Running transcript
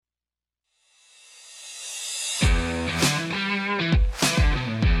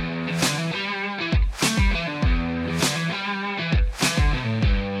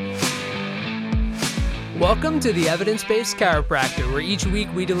Welcome to the Evidence-Based Chiropractor, where each week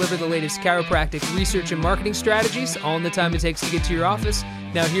we deliver the latest chiropractic research and marketing strategies, all in the time it takes to get to your office.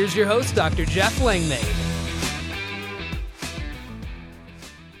 Now here's your host, Dr. Jeff Langmaid.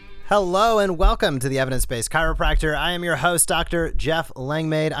 Hello and welcome to the Evidence-Based Chiropractor. I am your host, Dr. Jeff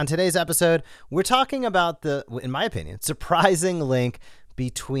Langmaid. On today's episode, we're talking about the, in my opinion, surprising link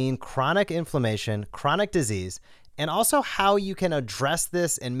between chronic inflammation, chronic disease, and also how you can address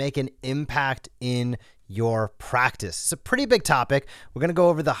this and make an impact in your practice. It's a pretty big topic. We're going to go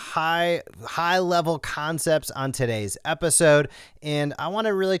over the high level concepts on today's episode, and I want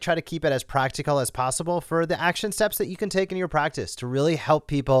to really try to keep it as practical as possible for the action steps that you can take in your practice to really help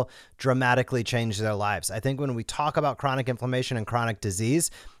people dramatically change their lives. I think when we talk about chronic inflammation and chronic disease,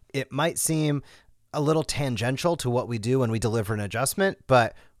 it might seem a little tangential to what we do when we deliver an adjustment,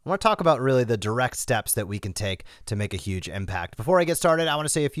 but I want to talk about really the direct steps that we can take to make a huge impact. Before I get started, I want to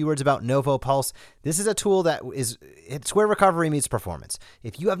say a few words about NovoPulse. This is a tool it's where recovery meets performance.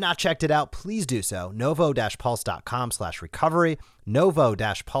 If you have not checked it out, please do so. Novo-pulse.com/recovery,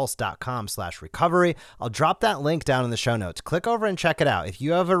 Novo-pulse.com/recovery. I'll drop that link down in the show notes. Click over and check it out. If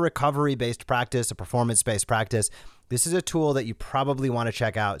you have a recovery-based practice, a performance-based practice, this is a tool that you probably want to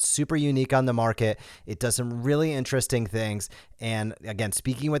check out. It's super unique on the market. It does some really interesting things. And again,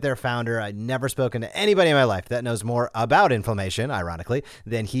 speaking with their founder, I've never spoken to anybody in my life that knows more about inflammation, ironically,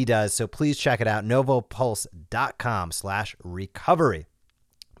 than he does. So please check it out, novopulse.com/recovery.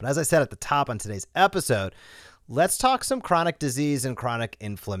 But as I said at the top on today's episode, let's talk some chronic disease and chronic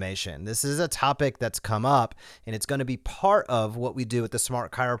inflammation. This is a topic that's come up, and it's going to be part of what we do with the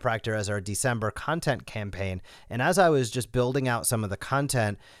Smart Chiropractor as our December content campaign. And as I was just building out some of the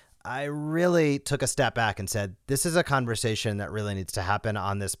content, I really took a step back and said, this is a conversation that really needs to happen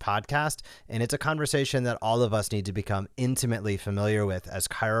on this podcast. And it's a conversation that all of us need to become intimately familiar with as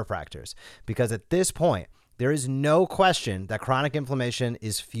chiropractors. Because at this point, there is no question that chronic inflammation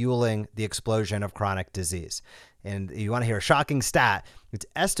is fueling the explosion of chronic disease. And you want to hear a shocking stat, it's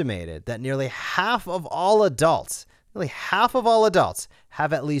estimated that nearly half of all adults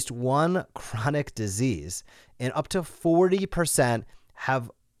have at least one chronic disease, and up to 40%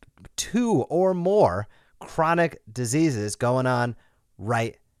 have two or more chronic diseases going on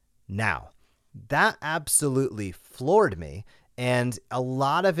right now. That absolutely floored me. And a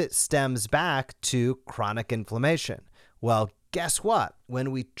lot of it stems back to chronic inflammation. Well, guess what?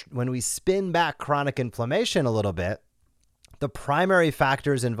 When we spin back chronic inflammation a little bit, the primary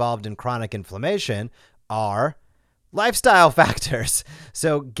factors involved in chronic inflammation are lifestyle factors.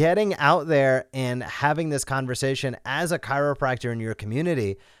 So getting out there and having this conversation as a chiropractor in your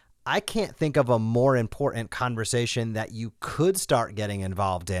community, I can't think of a more important conversation that you could start getting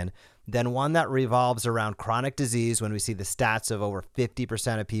involved in than one that revolves around chronic disease, when we see the stats of over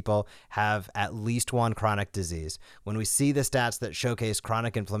 50% of people have at least one chronic disease. When we see the stats that showcase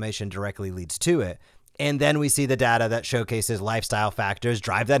chronic inflammation directly leads to it. And then we see the data that showcases lifestyle factors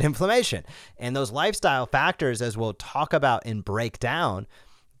drive that inflammation. And those lifestyle factors, as we'll talk about and break down,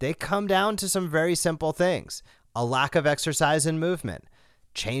 they come down to some very simple things. A lack of exercise and movement,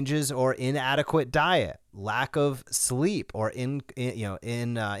 changes or inadequate diet, lack of sleep or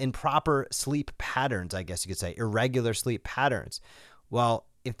improper sleep patterns, I guess you could say, irregular sleep patterns. Well,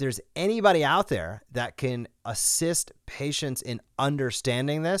 if there's anybody out there that can assist patients in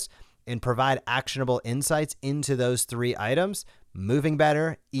understanding this and provide actionable insights into those three items, moving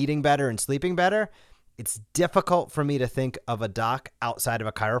better, eating better, and sleeping better, it's difficult for me to think of a doc outside of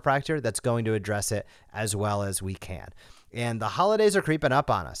a chiropractor that's going to address it as well as we can. And the holidays are creeping up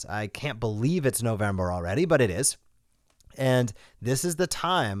on us. I can't believe it's November already, but it is. And this is the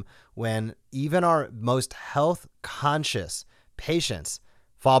time when even our most health conscious patients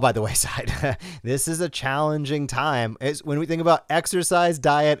fall by the wayside. This is a challenging time. When we think about exercise,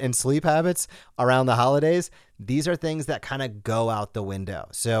 diet, and sleep habits around the holidays, these are things that kind of go out the window.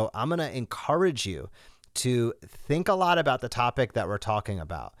 So I'm going to encourage you to think a lot about the topic that we're talking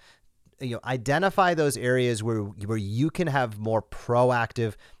about. Identify those areas where you can have more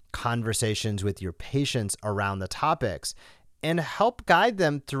proactive conversations with your patients around the topics and help guide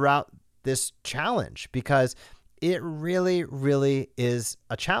them throughout this challenge, because it really, really is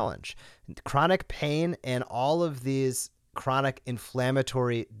a challenge. Chronic pain and all of these chronic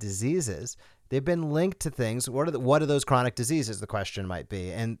inflammatory diseases, they've been linked to things. What are those chronic diseases, the question might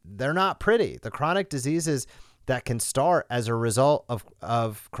be, and they're not pretty. The chronic diseases that can start as a result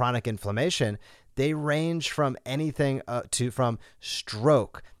of chronic inflammation, they range from anything from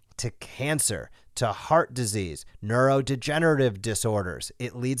stroke to cancer to heart disease, neurodegenerative disorders.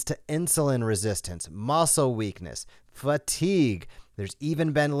 It leads to insulin resistance, muscle weakness, fatigue. There's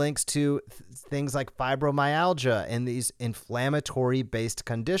even been links to things like fibromyalgia and these inflammatory-based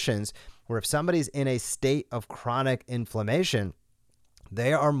conditions where if somebody's in a state of chronic inflammation,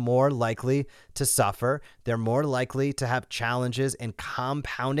 they are more likely to suffer. They're more likely to have challenges and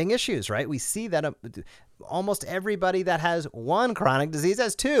compounding issues, right? We see that almost everybody that has one chronic disease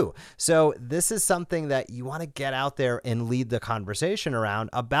has two. So this is something that you want to get out there and lead the conversation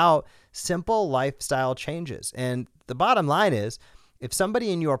around about simple lifestyle changes. And the bottom line is, if somebody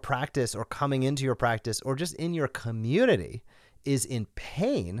in your practice or coming into your practice or just in your community is in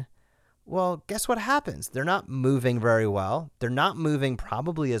pain, well, guess what happens? They're not moving very well. They're not moving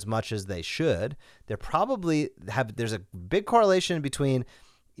probably as much as they should. There's a big correlation between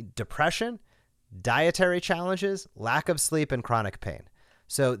depression, dietary challenges, lack of sleep, and chronic pain.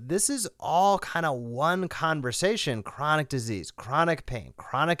 So this is all kind of one conversation: chronic disease, chronic pain,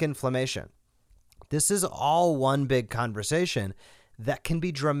 chronic inflammation. This is all one big conversation that can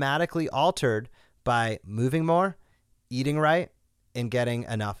be dramatically altered by moving more, eating right, and getting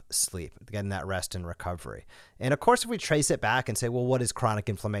enough sleep, getting that rest and recovery. And of course, if we trace it back and say, well, what is chronic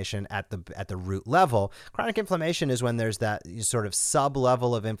inflammation at the root level? Chronic inflammation is when there's that sort of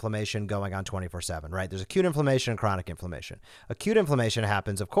sub-level of inflammation going on 24/7, right? There's acute inflammation and chronic inflammation. Acute inflammation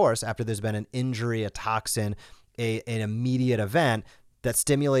happens, of course, after there's been an injury, a toxin, an immediate event that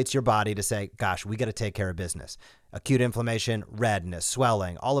stimulates your body to say, gosh, we got to take care of business. Acute inflammation, redness,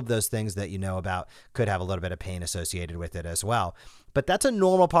 swelling, all of those things that you know about could have a little bit of pain associated with it as well. But that's a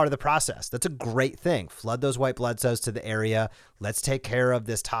normal part of the process. That's a great thing. Flood those white blood cells to the area. Let's take care of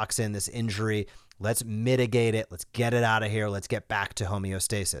this toxin, this injury. Let's mitigate it. Let's get it out of here. Let's get back to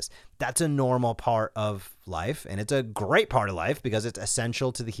homeostasis. That's a normal part of life, and it's a great part of life because it's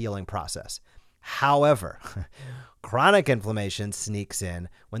essential to the healing process. However, chronic inflammation sneaks in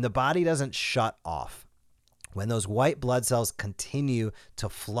when the body doesn't shut off, when those white blood cells continue to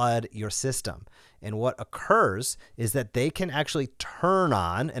flood your system. And what occurs is that they can actually turn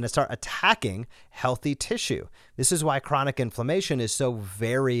on and start attacking healthy tissue. This is why chronic inflammation is so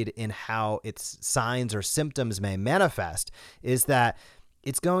varied in how its signs or symptoms may manifest, is that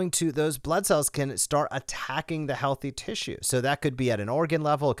those blood cells can start attacking the healthy tissue. So that could be at an organ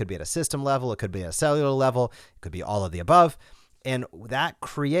level, it could be at a system level, it could be at a cellular level, it could be all of the above. And that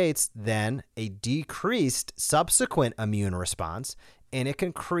creates then a decreased subsequent immune response, and it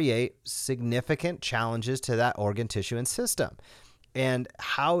can create significant challenges to that organ, tissue, and system. And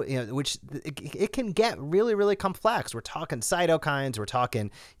it can get really, really complex. We're talking cytokines, we're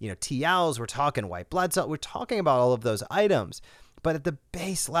talking, TLs, we're talking white blood cells, we're talking about all of those items. But at the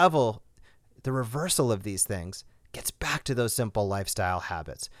base level, the reversal of these things gets back to those simple lifestyle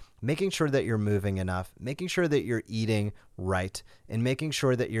habits, making sure that you're moving enough, making sure that you're eating right, and making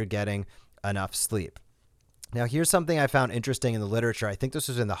sure that you're getting enough sleep. Now, here's something I found interesting in the literature. I think this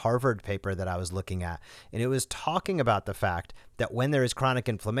was in the Harvard paper that I was looking at, and it was talking about the fact that when there is chronic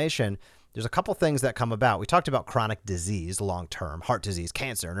inflammation, there's a couple things that come about. We talked about chronic disease, long-term, heart disease,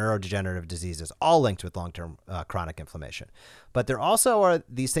 cancer, neurodegenerative diseases, all linked with long-term chronic inflammation. But there also are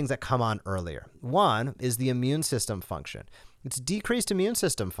these things that come on earlier. One is the immune system function. It's decreased immune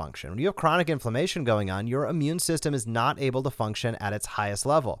system function. When you have chronic inflammation going on, your immune system is not able to function at its highest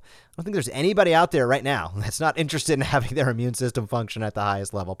level. I don't think there's anybody out there right now that's not interested in having their immune system function at the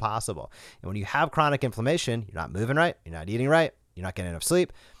highest level possible. And when you have chronic inflammation, you're not moving right, you're not eating right, you're not getting enough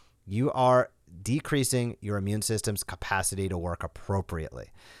sleep, you are decreasing your immune system's capacity to work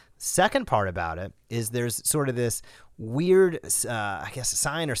appropriately. Second part about it is there's sort of this weird,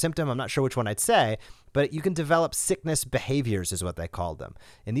 sign or symptom. I'm not sure which one I'd say, but you can develop sickness behaviors is what they call them.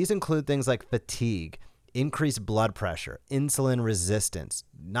 And these include things like fatigue, increased blood pressure, insulin resistance,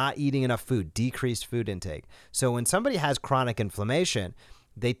 not eating enough food, decreased food intake. So when somebody has chronic inflammation,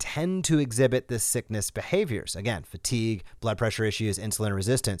 they tend to exhibit this sickness behaviors. Again, fatigue, blood pressure issues, insulin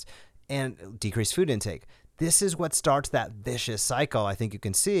resistance, and decreased food intake. This is what starts that vicious cycle, I think you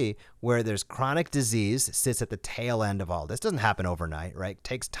can see, where there's chronic disease sits at the tail end of all this. It doesn't happen overnight, right? It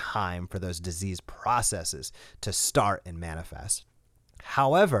takes time for those disease processes to start and manifest.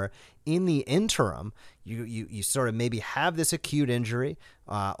 However, in the interim, you sort of maybe have this acute injury,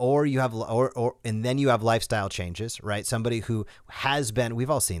 or you have, and then you have lifestyle changes, right? Somebody who has been,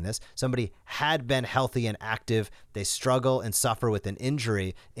 we've all seen this, somebody had been healthy and active, they struggle and suffer with an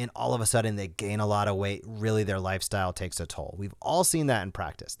injury, and all of a sudden they gain a lot of weight. Really, their lifestyle takes a toll. We've all seen that in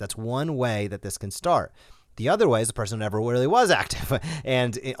practice. That's one way that this can start. The other way is the person never really was active,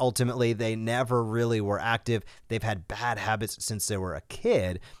 and ultimately they never really were active. They've had bad habits since they were a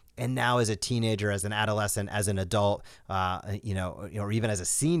kid, And now as a teenager, as an adolescent, as an adult, or even as a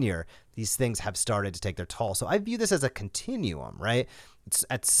senior, these things have started to take their toll. So I view this as a continuum, right? It's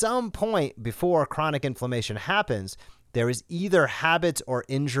at some point before chronic inflammation happens, there is either habits or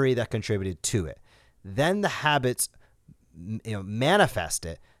injury that contributed to it. Then the habits manifest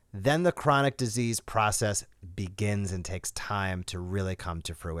it. Then the chronic disease process begins and takes time to really come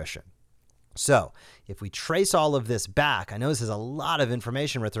to fruition. So if we trace all of this back, I know this is a lot of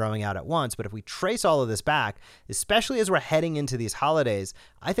information we're throwing out at once, but if we trace all of this back, especially as we're heading into these holidays,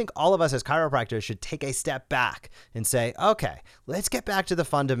 I think all of us as chiropractors should take a step back and say, okay, let's get back to the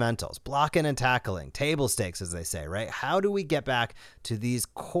fundamentals, blocking and tackling, table stakes, as they say, right? How do we get back to these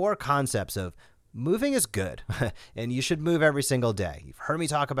core concepts of moving is good, and you should move every single day. You've heard me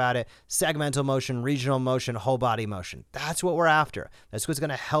talk about it. Segmental motion, regional motion, whole body motion. That's what we're after. That's what's going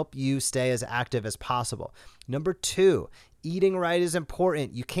to help you stay as active as possible. Number 2, eating right is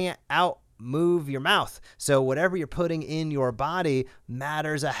important. You can't move your mouth. So whatever you're putting in your body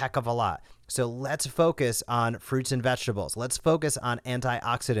matters a heck of a lot. So let's focus on fruits and vegetables. Let's focus on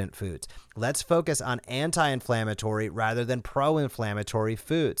antioxidant foods. Let's focus on anti-inflammatory rather than pro-inflammatory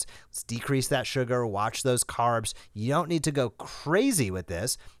foods. Let's decrease that sugar, watch those carbs. You don't need to go crazy with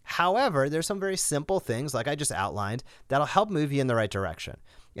this. However, there's some very simple things, like I just outlined, that'll help move you in the right direction.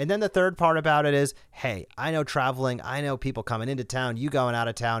 And then the third part about it is, hey, I know traveling, I know people coming into town, you going out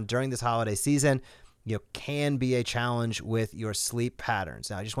of town during this holiday season, can be a challenge with your sleep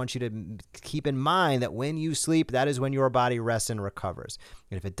patterns. Now, I just want you to keep in mind that when you sleep, that is when your body rests and recovers.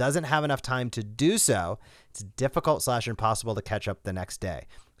 And if it doesn't have enough time to do so, it's difficult / impossible to catch up the next day.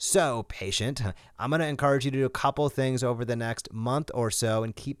 So, patient, I'm going to encourage you to do a couple things over the next month or so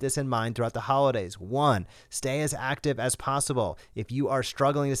and keep this in mind throughout the holidays. 1, stay as active as possible. If you are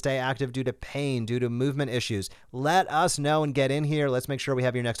struggling to stay active due to pain, due to movement issues, let us know and get in here. Let's make sure we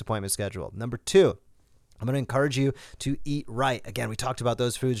have your next appointment scheduled. Number 2, I'm going to encourage you to eat right. Again, we talked about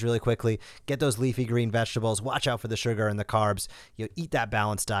those foods really quickly. Get those leafy green vegetables. Watch out for the sugar and the carbs. Eat that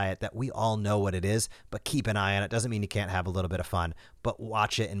balanced diet that we all know what it is, but keep an eye on it. Doesn't mean you can't have a little bit of fun, but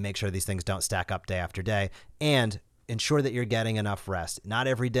watch it and make sure these things don't stack up day after day. And ensure that you're getting enough rest. Not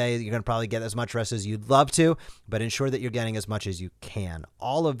every day you're going to probably get as much rest as you'd love to, but ensure that you're getting as much as you can.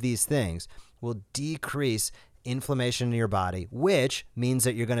 All of these things will decrease inflammation in your body, which means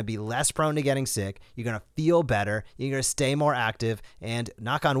that you're going to be less prone to getting sick. You're going to feel better. You're going to stay more active. And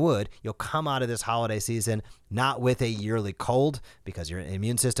knock on wood, you'll come out of this holiday season not with a yearly cold because your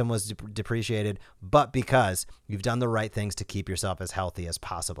immune system was depreciated, but because you've done the right things to keep yourself as healthy as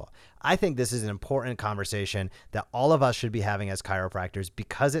possible. I think this is an important conversation that all of us should be having as chiropractors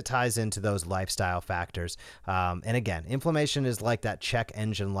because it ties into those lifestyle factors. And again, inflammation is like that check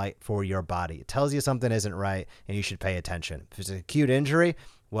engine light for your body. It tells you something isn't right and you should pay attention. If it's an acute injury,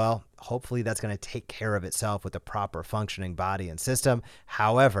 well, hopefully that's going to take care of itself with a proper functioning body and system.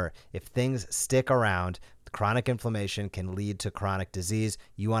 However, if things stick around, chronic inflammation can lead to chronic disease.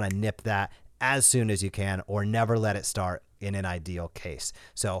 You want to nip that as soon as you can or never let it start in an ideal case.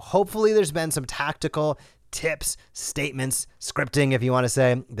 So hopefully there's been some tactical tips, statements, scripting, if you want to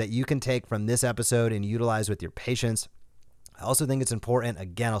say, that you can take from this episode and utilize with your patients. I also think it's important,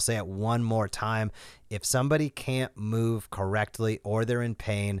 again, I'll say it one more time, if somebody can't move correctly or they're in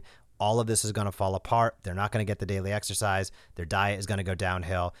pain, all of this is going to fall apart. They're not going to get the daily exercise. Their diet is going to go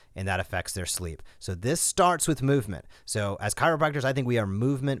downhill, and that affects their sleep. So this starts with movement. So as chiropractors, I think we are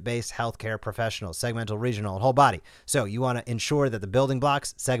movement-based healthcare professionals, segmental, regional, and whole body. So you want to ensure that the building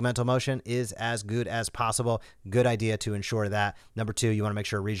blocks, segmental motion, is as good as possible. Good idea to ensure that. Number 2, you want to make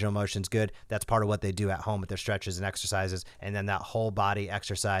sure regional motion is good. That's part of what they do at home with their stretches and exercises. And then that whole body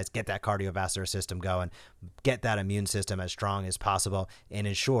exercise, get that cardiovascular system going, get that immune system as strong as possible, and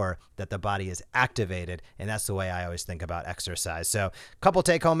ensure that the body is activated. And that's the way I always think about exercise. So a couple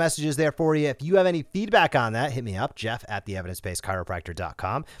take-home messages there for you. If you have any feedback on that, hit me up,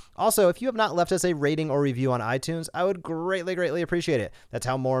 jeff@theevidencebasedchiropractor.com. Also, if you have not left us a rating or review on iTunes, I would greatly appreciate it. That's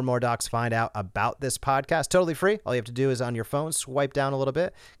how more and more docs find out about this podcast. Totally free. All you have to do is on your phone, swipe down a little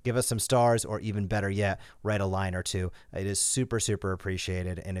bit, give us some stars, or even better yet, write a line or two. It is super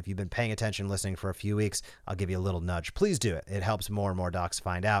appreciated. And if you've been paying attention, listening for a few weeks, I'll give you a little nudge. Please do it. It helps more and more docs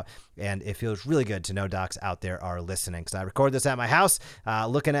find out. And it feels really good to know docs out there are listening. Because I record this at my house,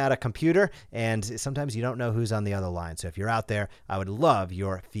 looking at a computer, and sometimes you don't know who's on the other line. So if you're out there, I would love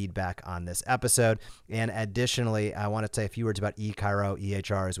your feedback on this episode. And additionally, I want to say a few words about eChiro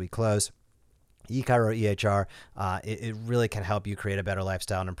EHR as we close. eChiro EHR, it really can help you create a better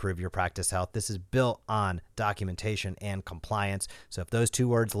lifestyle and improve your practice health. This is built on documentation and compliance. So if those two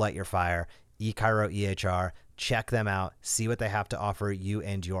words light your fire, eChiro EHR. Check them out, see what they have to offer you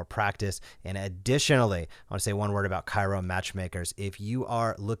and your practice. And additionally, I want to say one word about Chiro Matchmakers. If you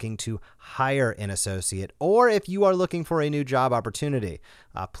are looking to hire an associate, or if you are looking for a new job opportunity,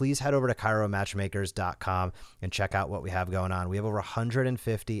 please head over to chiromatchmakers.com and check out what we have going on. We have over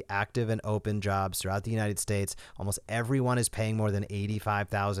 150 active and open jobs throughout the United States. Almost everyone is paying more than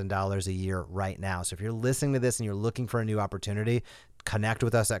 $85,000 a year right now. So if you're listening to this and you're looking for a new opportunity, connect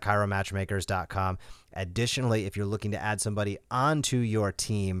with us at chiromatchmakers.com. Additionally, if you're looking to add somebody onto your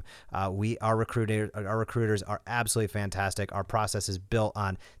team, our recruiters are absolutely fantastic. Our process is built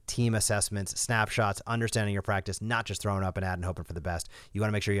on team assessments, snapshots, understanding your practice, not just throwing up an ad and hoping for the best. You want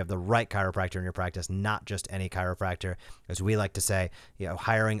to make sure you have the right chiropractor in your practice, not just any chiropractor. As we like to say,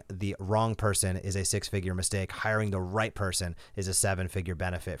 hiring the wrong person is a 6-figure mistake. Hiring the right person is a 7-figure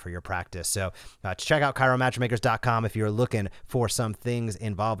benefit for your practice. So check out chiromatchmakers.com if you're looking for some things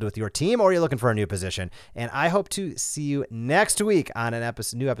involved with your team, or you're looking for a new position. And I hope to see you next week on a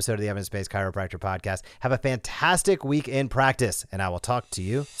new episode of the Evidence-Based Chiropractor Podcast. Have a fantastic week in practice, and I will talk to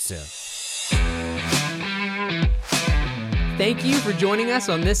you soon. Thank you for joining us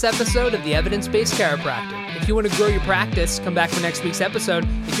on this episode of the Evidence-Based Chiropractor. If you want to grow your practice, come back for next week's episode.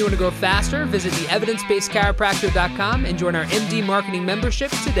 If you want to grow faster, visit the evidencebasedchiropractor.com and join our MD Marketing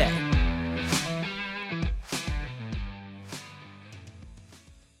membership today.